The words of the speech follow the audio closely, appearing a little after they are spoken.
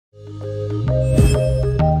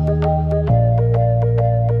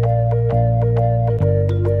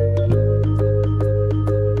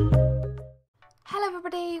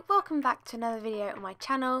video on my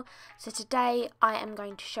channel. So today I am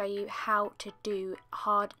going to show you how to do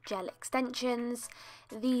hard gel extensions.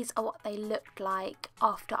 These are what they looked like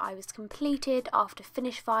after I was completed, after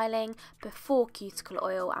finish filing, before cuticle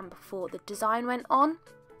oil and before the design went on.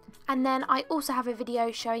 And then I also have a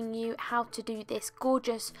video showing you how to do this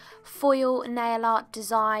gorgeous foil nail art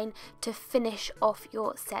design to finish off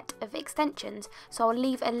your set of extensions. So I'll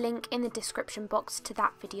leave a link in the description box to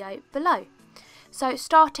that video below. So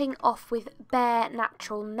starting off with bare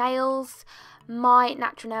natural nails. My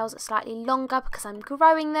natural nails are slightly longer because I'm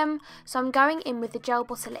growing them, so I'm going in with the Gel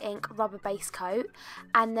Bottle Ink rubber base coat,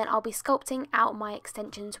 and then I'll be sculpting out my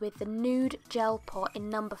extensions with the nude gel pot in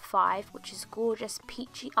number 5, which is gorgeous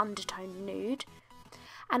peachy undertone nude.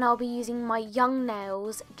 And I'll be using my Young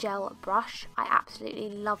Nails gel brush. I absolutely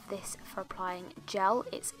love this for applying gel,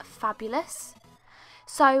 it's fabulous.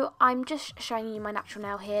 So I'm just showing you my natural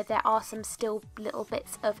nail here. There are some still little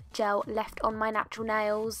bits of gel left on my natural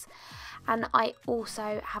nails, and I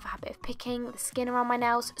also have a habit of picking the skin around my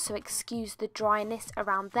nails, so excuse the dryness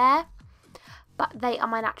around there. But they are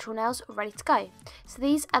my natural nails ready to go. So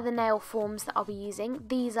these are the nail forms that I'll be using.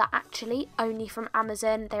 These are actually only from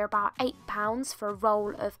Amazon. They're about £8 for a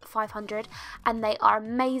roll of 500 and they are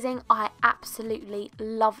amazing. I absolutely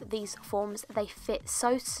love these forms. They fit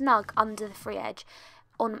so snug under the free edge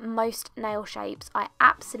on most nail shapes. I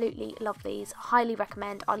absolutely love these. Highly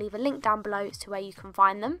recommend. I'll leave a link down below to where you can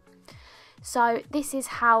find them. So this is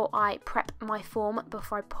how I prep my form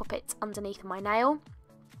before I pop it underneath my nail.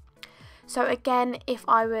 So again, if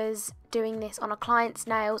I was doing this on a client's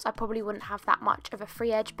nails, I probably wouldn't have that much of a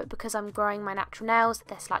free edge, but because I'm growing my natural nails,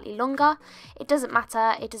 they're slightly longer. It doesn't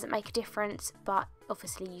matter, it doesn't make a difference, but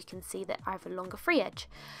obviously you can see that I have a longer free edge.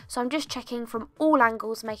 So I'm just checking from all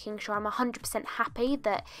angles, making sure I'm 100% happy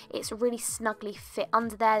that it's really snugly fit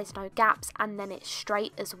under there, there's no gaps, and then it's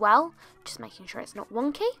straight as well, just making sure it's not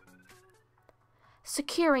wonky.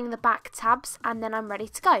 Securing the back tabs, and then I'm ready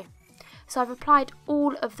to go. So I've applied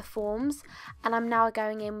all of the forms and I'm now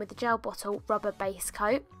going in with the gel bottle rubber base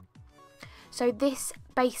coat. So this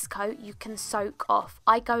base coat you can soak off.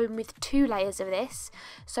 I go in with 2 layers of this.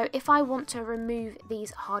 So if I want to remove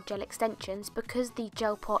these hard gel extensions, because the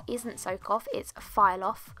gel pot isn't soak off, it's a file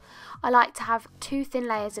off, I like to have 2 thin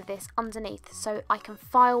layers of this underneath so I can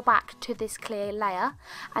file back to this clear layer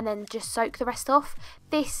and then just soak the rest off.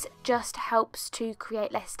 This just helps to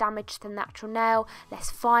create less damage to the natural nail, less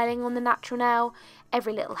filing on the natural nail.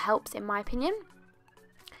 Every little helps in my opinion.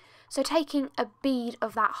 So taking a bead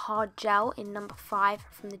of that hard gel in number 5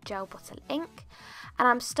 from the Gel Bottle Ink, and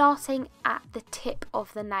I'm starting at the tip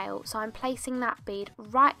of the nail. So I'm placing that bead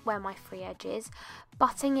right where my free edge is,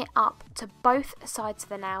 butting it up to both sides of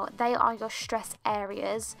the nail. They are your stress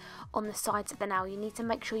areas on the sides of the nail. You need to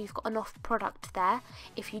make sure you've got enough product there.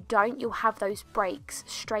 If you don't, you'll have those breaks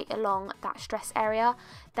straight along that stress area.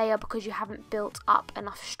 They are because you haven't built up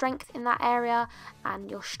enough strength in that area and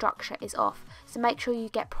your structure is off. So make sure you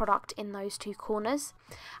get product in those 2 corners.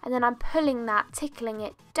 And then I'm pulling that, tickling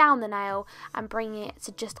it down the nail and bringing it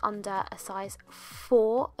to just under a size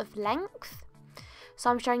 4 of length. So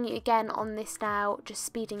I'm showing you again on this nail, just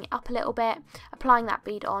speeding it up a little bit, applying that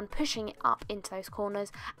bead on, pushing it up into those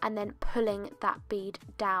corners and then pulling that bead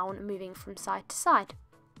down, moving from side to side.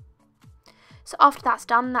 So after that's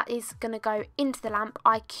done, that is going to go into the lamp.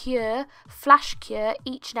 I cure, flash cure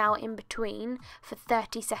each nail in between for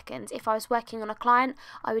 30 seconds. If I was working on a client,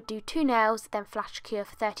 I would do 2 nails, then flash cure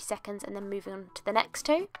for 30 seconds and then moving on to the next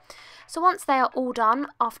 2. So once they are all done,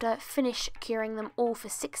 after finish curing them all for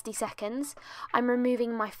 60 seconds, I'm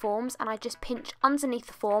removing my forms and I just pinch underneath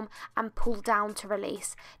the form and pull down to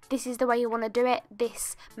release. This is the way you want to do it.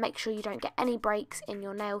 This, make sure you don't get any breaks in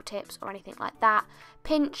your nail tips or anything like that.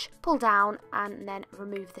 Pinch, pull down and then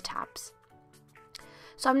remove the tabs.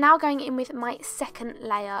 So I'm now going in with my second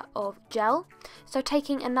layer of gel. So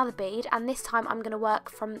taking another bead, and this time I'm going to work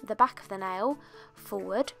from the back of the nail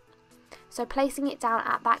forward. So placing it down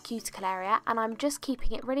at that cuticle area, and I'm just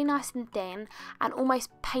keeping it really nice and thin and almost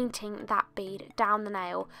painting that bead down the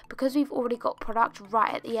nail. Because we've already got product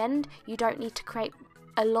right at the end, you don't need to create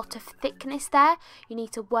a lot of thickness there. You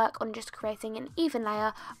need to work on just creating an even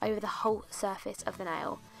layer over the whole surface of the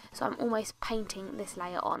nail. So I'm almost painting this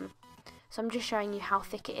layer on. So I'm just showing you how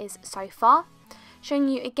thick it is so far. Showing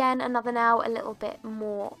you again another nail a little bit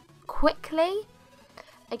more quickly.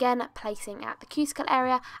 Again, placing at the cuticle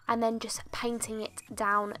area and then just painting it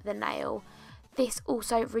down the nail. This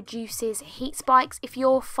also reduces heat spikes. If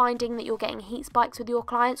you're finding that you're getting heat spikes with your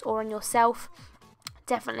clients or on yourself,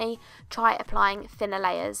 definitely try applying thinner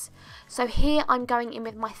layers. So here I'm going in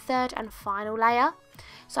with my third and final layer.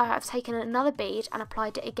 So I've taken another bead and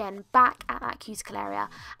applied it again back at that cuticle area,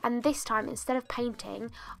 and this time instead of painting,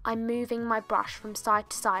 I'm moving my brush from side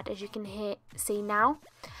to side, as you can see now.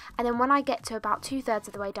 And then when I get to about 2/3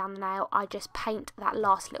 of the way down the nail, I just paint that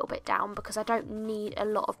last little bit down because I don't need a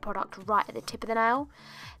lot of product right at the tip of the nail.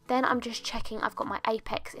 Then I'm just checking I've got my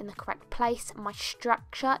apex in the correct place, my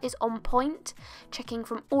structure is on point. Checking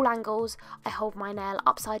from all angles, I hold my nail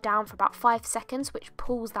upside down for about 5 seconds, which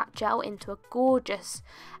pulls that gel into a gorgeous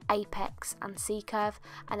apex and C-curve,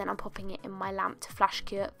 and then I'm popping it in my lamp to flash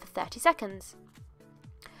cure for 30 seconds.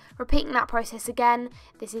 Repeating that process again.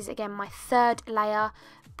 This is again my 3rd layer.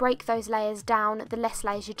 Break those layers down. The less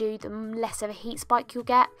layers you do, the less of a heat spike you'll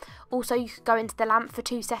get. Also, you could go into the lamp for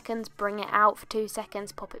 2 seconds, bring it out for 2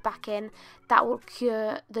 seconds, pop it back in. That will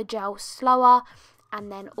cure the gel slower,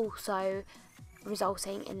 and then also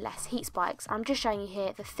resulting in less heat spikes. I'm just showing you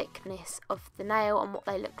here the thickness of the nail and what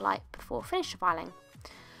they look like before finish filing.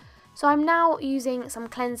 So I'm now using some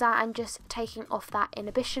cleanser and just taking off that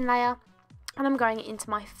inhibition layer, and I'm going into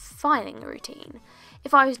my filing routine.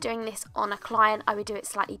 If I was doing this on a client, I would do it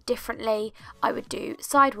slightly differently. I would do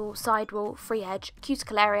sidewall, free edge,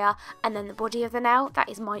 cuticle area, and then the body of the nail. That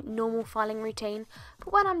is my normal filing routine.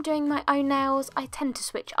 But when I'm doing my own nails, I tend to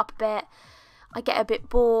switch up a bit. I get a bit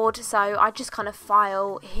bored, so I just kind of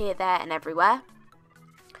file here, there, and everywhere.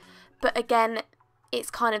 But again,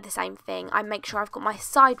 it's kind of the same thing. I make sure I've got my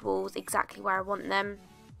sidewalls exactly where I want them,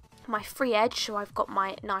 my free edge, so I've got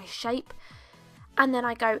my nice shape, and then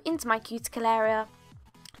I go into my cuticle area,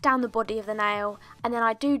 down the body of the nail, and then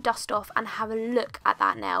I do dust off and have a look at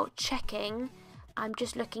that nail, checking. I'm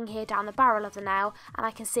just looking here down the barrel of the nail, and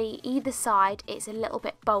I can see either side it's a little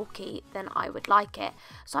bit bulky than I would like it.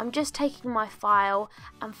 So I'm just taking my file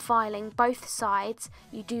and filing both sides.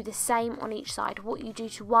 You do the same on each side. What you do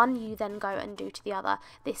to one, you then go and do to the other.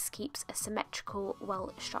 This keeps a symmetrical,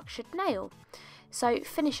 well-structured nail. So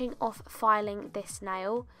finishing off filing this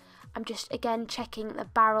nail, I'm just again checking the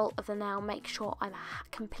barrel of the nail, make sure I'm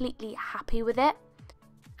completely happy with it.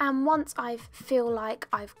 And once I feel like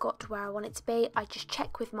I've got to where I want it to be, I just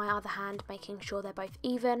check with my other hand, making sure they're both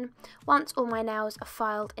even. Once all my nails are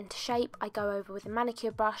filed into shape, I go over with a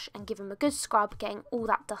manicure brush and give them a good scrub, getting all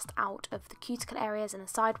that dust out of the cuticle areas and the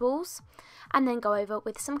sidewalls, and then go over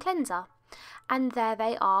with some cleanser. And there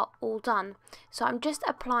they are, all done. So I'm just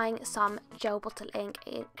applying some Gel Bottle Ink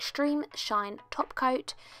Extreme Shine top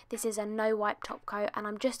coat. This is a no wipe top coat, and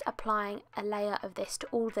I'm just applying a layer of this to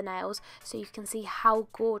all the nails so you can see how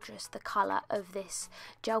gorgeous the colour of this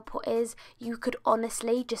gel pot is. You could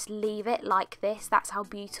honestly just leave it like this. That's how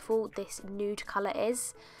beautiful this nude colour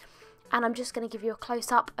is. And I'm just going to give you a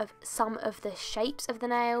close-up of some of the shapes of the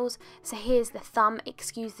nails. So here's the thumb,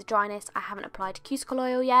 excuse the dryness, I haven't applied cuticle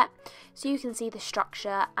oil yet, so you can see the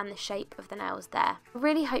structure and the shape of the nails there. I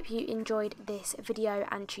really hope you enjoyed this video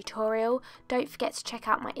and tutorial. Don't forget to check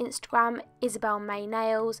out my Instagram,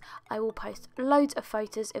 IsabelMayNails. I will post loads of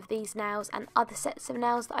photos of these nails and other sets of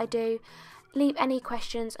nails that I do. Leave any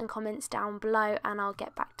questions and comments down below and I'll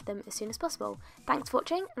get back to them as soon as possible. Thanks for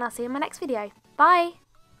watching, and I'll see you in my next video. Bye!